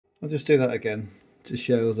I'll just do that again to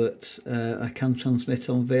show that I can transmit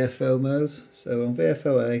on VFO mode. So on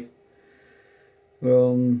VFOA,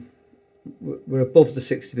 we're above the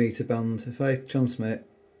 60 meter band. If I transmit,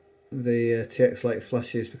 the TX light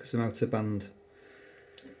flashes because I'm out of band.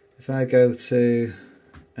 If I go to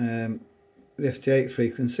the FT8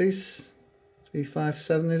 frequencies,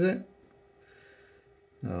 357 is it?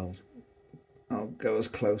 I'll go as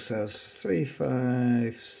close as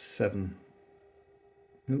 357.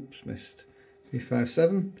 Oops, missed.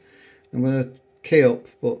 357. I'm going to key up,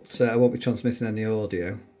 but I won't be transmitting any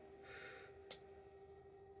audio.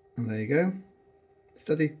 And there you go.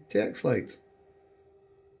 Steady TX light.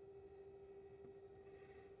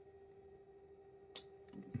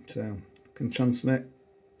 So I can transmit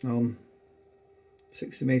on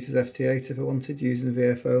 60 meters FT8 if I wanted using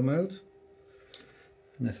VFO mode.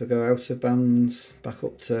 And if I go out of bands, back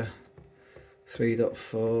up to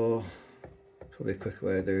 3.4, probably a quicker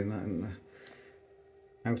way of doing that, isn't there?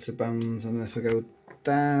 Out of bands, and then if I go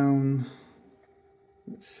down,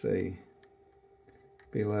 let's see,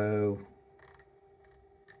 below,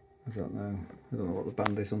 I don't know what the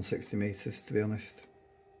band is on 60 meters, to be honest.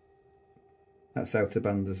 That's out of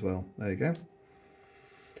band as well. There you go.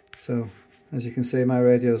 So as you can see, my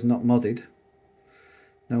radio's not modded.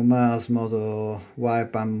 No Mars mod or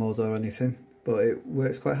wideband mod or anything, but it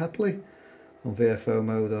works quite happily on VFO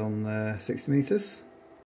mode on 60 meters.